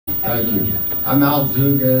Thank you. I'm Al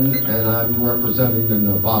Dugan, and I'm representing the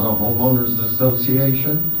Novato Homeowners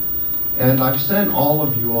Association. And I've sent all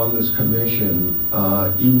of you on this commission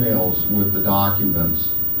emails with the documents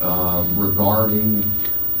regarding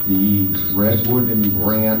the Redwood and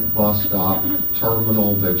Grant bus stop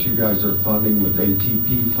terminal that you guys are funding with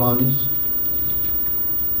ATP funds.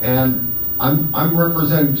 And I'm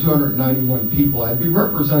representing 291 people. I'd be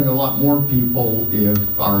representing a lot more people if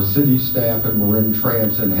our city staff and Marin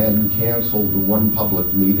Transit hadn't canceled the one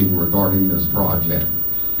public meeting regarding this project.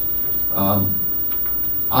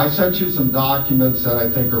 I sent you some documents that I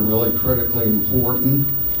think are really critically important.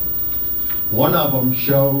 One of them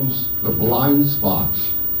shows the blind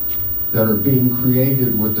spots that are being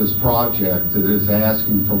created with this project that is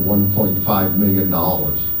asking for $1.5 million.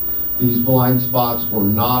 These blind spots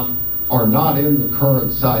are not in the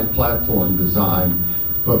current side platform design,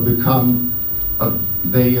 but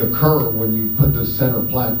they occur when you put the center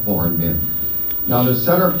platform in. Now, the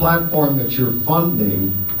center platform that you're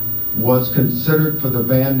funding was considered for the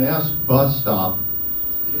Van Ness bus stop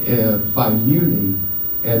by Muni,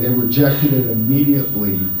 and they rejected it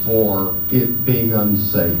immediately for it being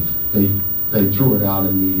unsafe. They threw it out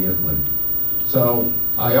immediately. So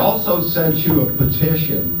I also sent you a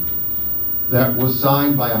petition that was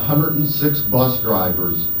signed by 106 bus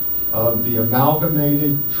drivers of the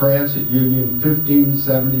Amalgamated Transit Union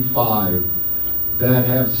 1575 that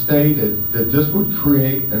have stated that this would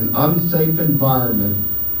create an unsafe environment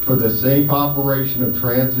for the safe operation of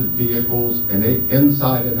transit vehicles and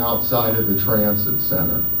inside and outside of the transit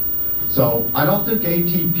center. So I don't think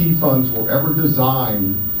ATP funds were ever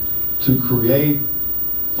designed to create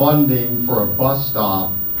funding for a bus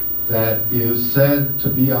stop that is said to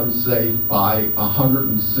be unsafe by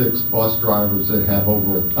 106 bus drivers that have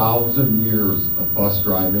over 1,000 years of bus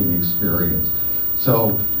driving experience.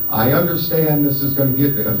 So I understand this is going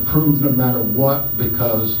to get approved no matter what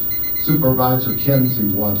because Supervisor Kinsey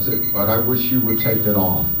wants it, but I wish you would take it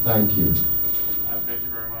off. Thank you.